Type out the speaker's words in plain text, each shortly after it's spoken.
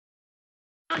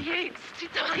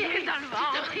Sitter redan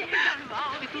varm.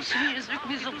 Mit usmiješ, rek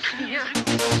mi zausmiješ.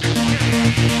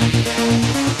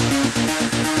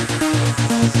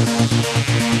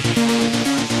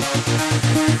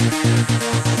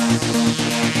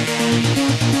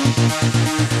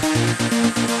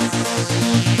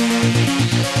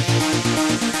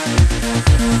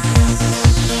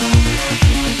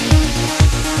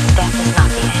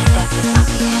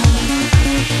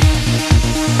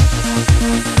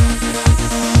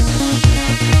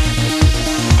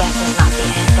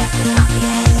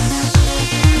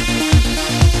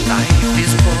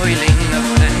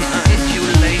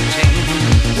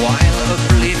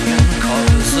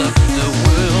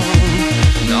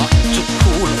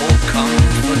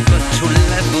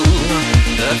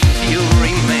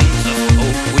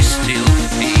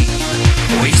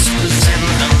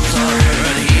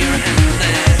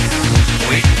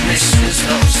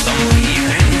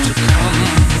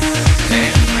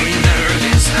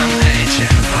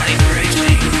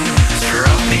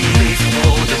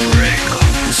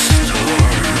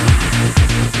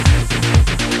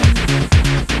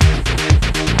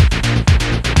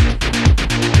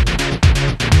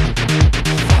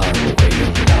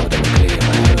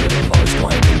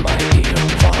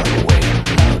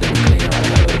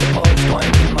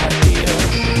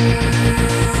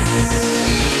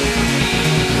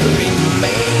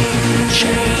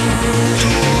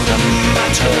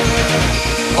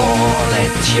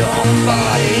 Your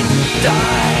body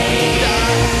die.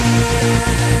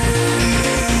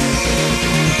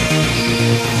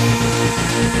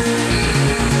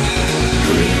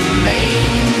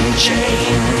 Remain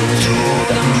chained to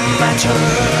the matter,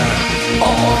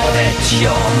 or let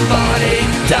your body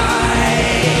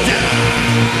die.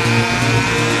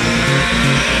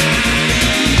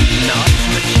 Not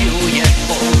mature yet,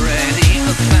 already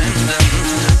abandoned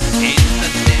in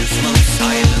the dismal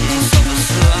silence of a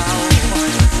slough.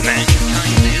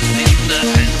 Mankind is in the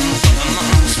hands of a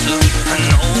monster, an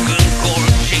organ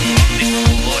gorging on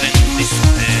discord and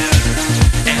despair.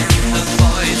 And the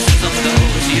voices of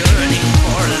those yearning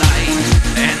for light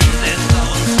and their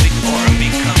thoughts before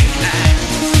becoming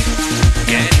acts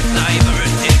get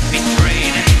diverted,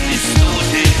 betrayed and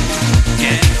distorted,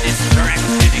 get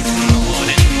distracted, ignored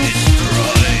and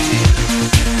destroyed.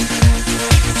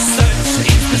 Such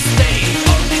is the state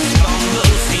of this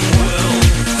convulsing world.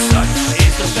 Such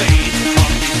is the fate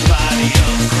of this body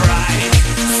of Christ.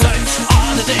 Such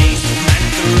are the days meant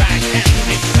to rack and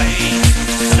deface.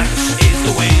 Such is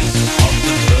the weight of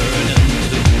the burden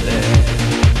to bear.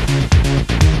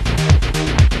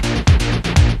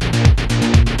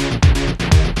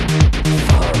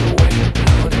 Far away,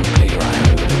 loud and clear, I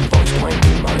heard a voice twined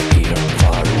in my ear.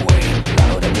 Far away,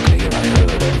 loud and clear, I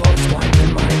heard a voice twined in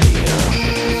my ear.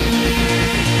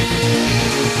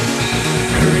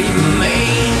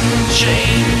 Remain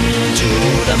chained to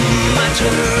the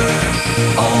matter,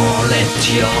 or let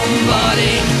your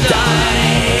body die.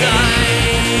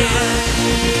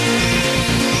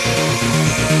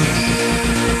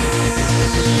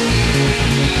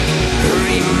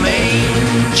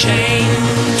 Remain chained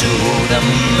to the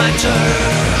matter,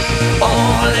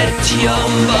 or let your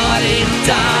body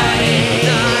die.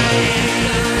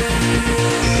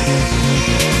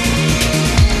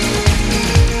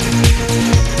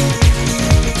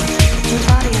 Your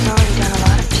body has already done a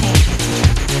lot of changes.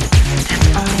 That's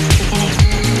only the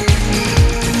beginning.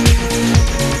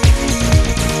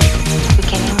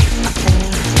 Beginning of the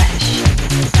new flesh.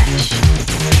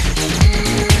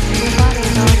 Your body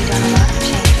has already done a lot of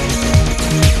changes.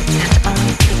 That's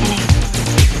only the beginning.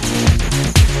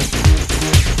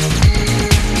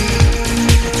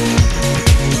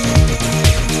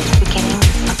 Beginning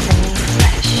of the new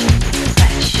flesh.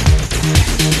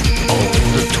 All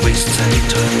the twists and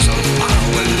turns of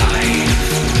our life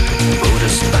brought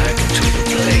us back to the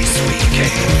place we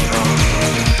came from.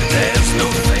 There's no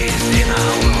faith in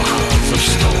our hearts of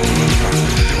stone.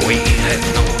 We had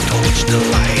no torch to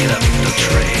light up the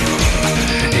trail.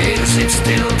 Is it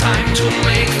still time to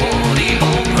make for the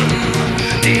open?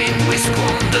 Did we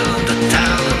squander the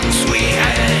talents we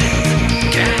had?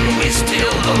 Can we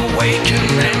still awaken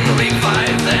and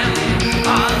revive them?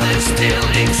 Are they still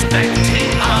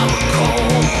expecting our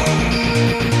call?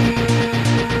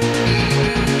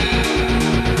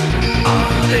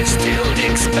 Are they still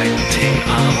expecting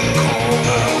our call?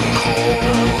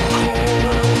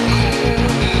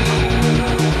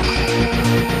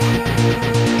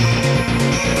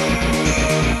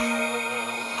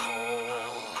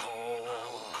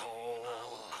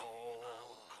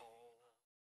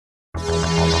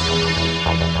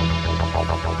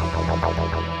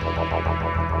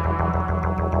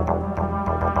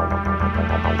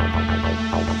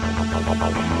 I'm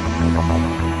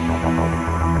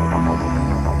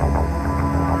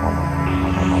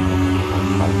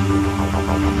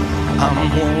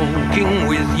walking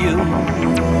with you.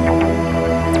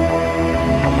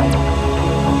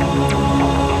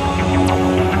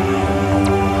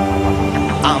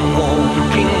 I'm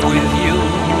walking with you.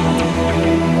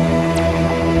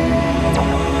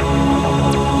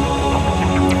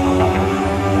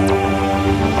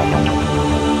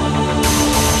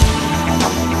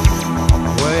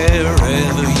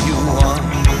 Wherever you are,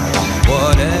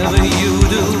 whatever you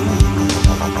do,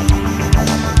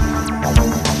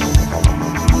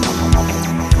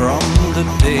 from the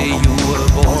day you were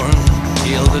born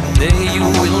till the day you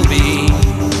will be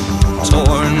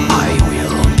torn, I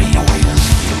will be with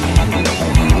you,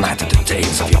 no matter the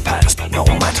days of your past, no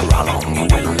matter how long you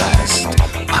will last.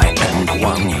 I am the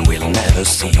one you will never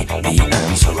see, the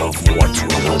answer of what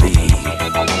will be.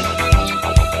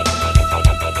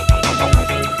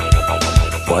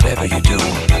 Whatever you do,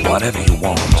 whatever you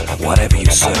want, whatever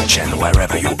you search and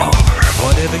wherever you are.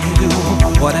 whatever you do,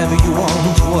 whatever you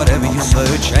want, whatever you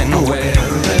search and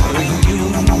wherever you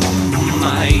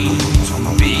might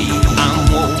be, I'm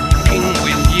walking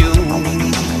with you.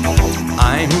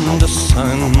 I'm the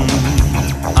sun,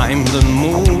 I'm the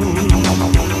moon,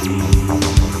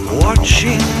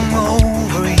 watching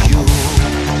over you.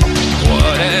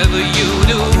 Whatever you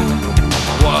do,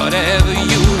 whatever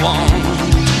you want,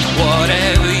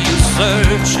 whatever you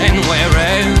search and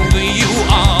wherever you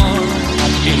are,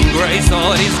 in grace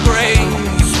or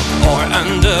disgrace, or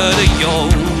under the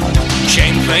yoke,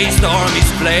 shamefaced or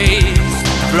misplaced,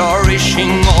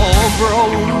 flourishing or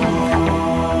broke.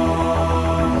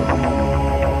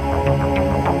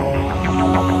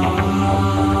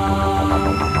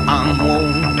 I'm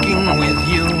walking with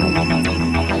you.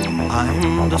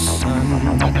 I'm the sun,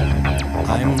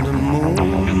 I'm the moon.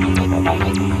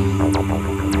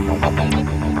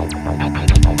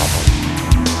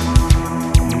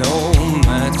 No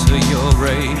matter your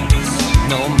race,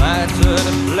 no matter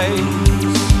the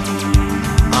place,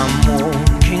 I'm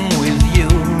walking with you.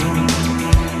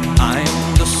 I'm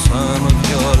the sum of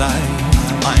your life,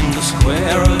 I'm the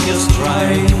square of your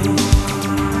stride.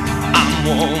 I'm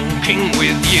walking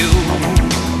with you,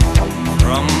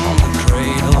 from the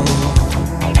cradle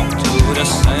to the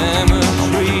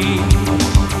cemetery.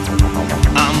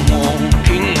 I'm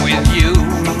walking with you.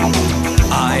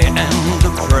 I am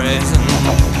the presence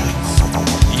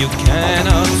you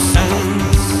cannot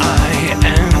sense. I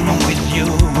am with you.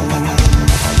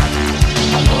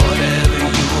 Whatever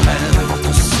you have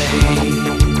to say,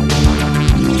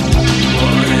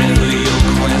 whatever your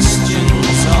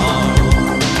questions are,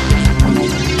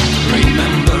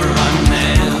 remember I'm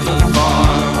never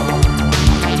far.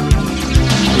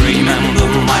 Remember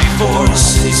my force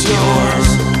is yours.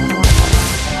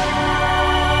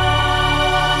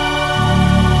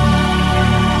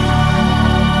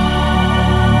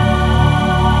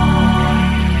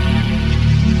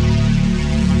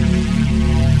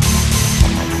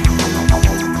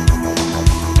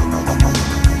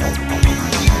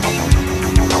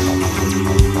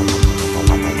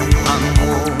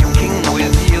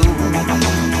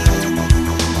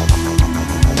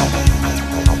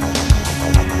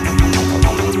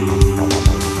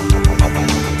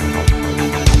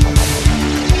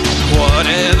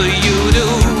 Whatever you do,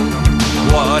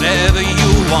 whatever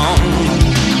you want,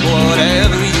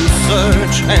 whatever you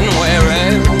search and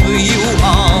wherever you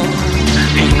are,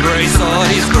 in grace or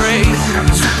disgrace,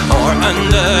 or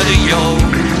under the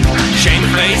yoke,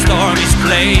 shamefaced or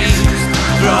misplaced,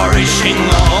 flourishing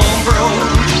or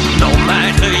broke. No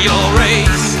matter your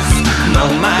race, no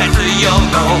matter your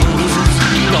goals,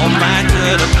 no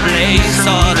matter the place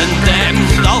or the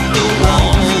depth of the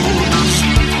walls,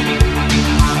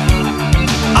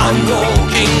 I'm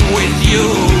walking with you.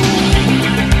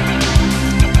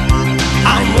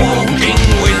 I'm walking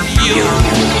with you.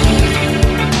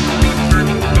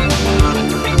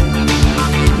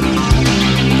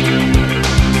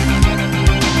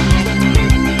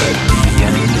 At the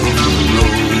end of the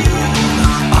road,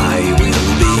 I will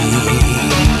be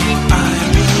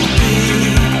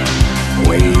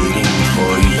waiting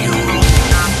for you.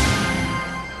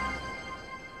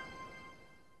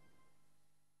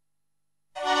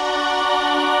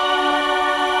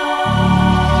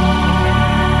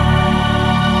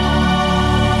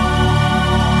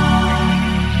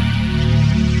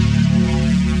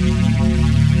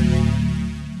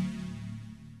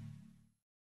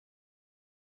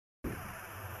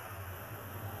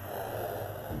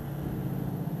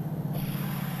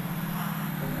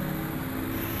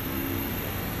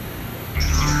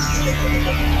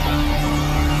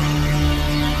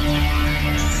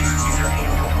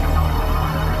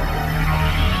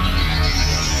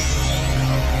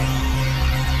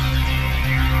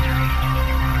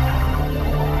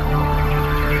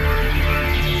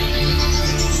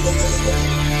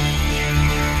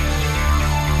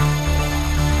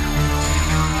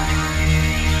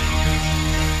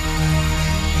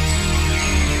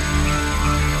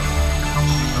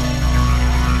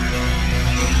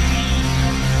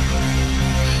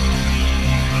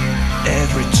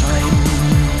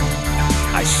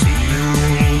 I see you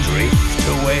drift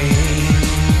away.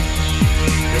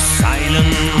 The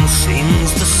silence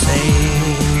seems to say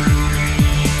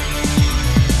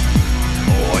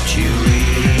what you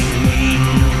really mean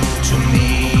to me.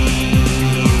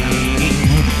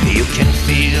 You can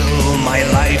fill my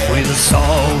life with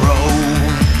sorrow.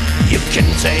 You can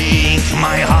take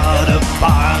my heart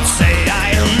apart, say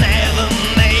I'll never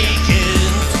make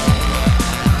it.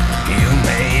 You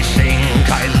may think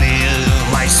I live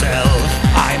myself,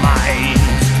 I might.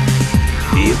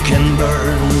 You can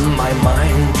burn my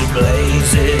mind to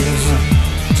blazes,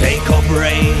 take or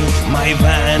break my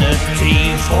vanity,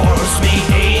 force me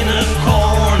in a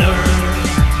corner.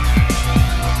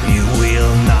 You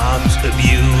will not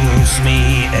abuse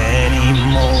me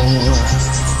anymore.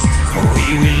 We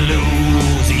will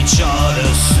lose each other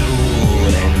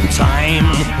soon, and time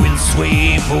will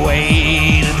sweep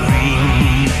away the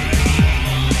dream.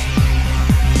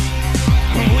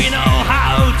 We know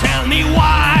how, tell me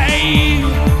why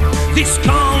this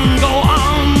can't go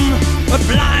on. A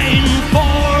blind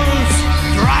force,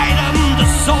 right on the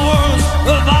source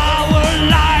of our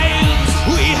lives.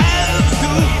 We have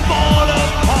to fall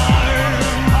apart.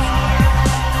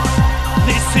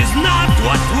 This is not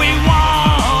what we want.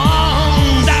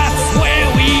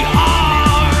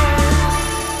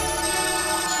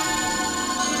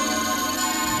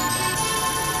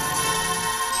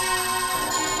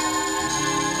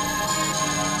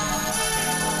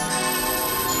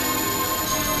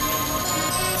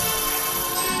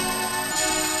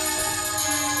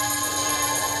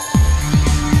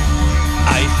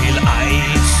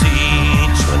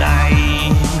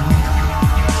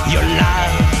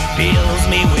 Fills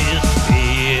me with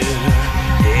fear.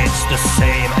 It's the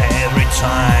same every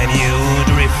time you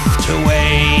drift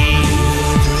away.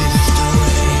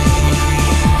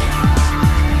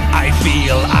 I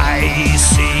feel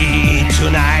icy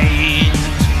tonight.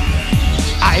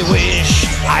 I wish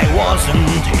I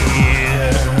wasn't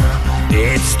here.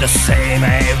 It's the same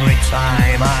every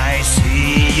time I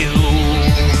see you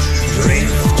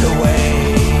drift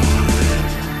away.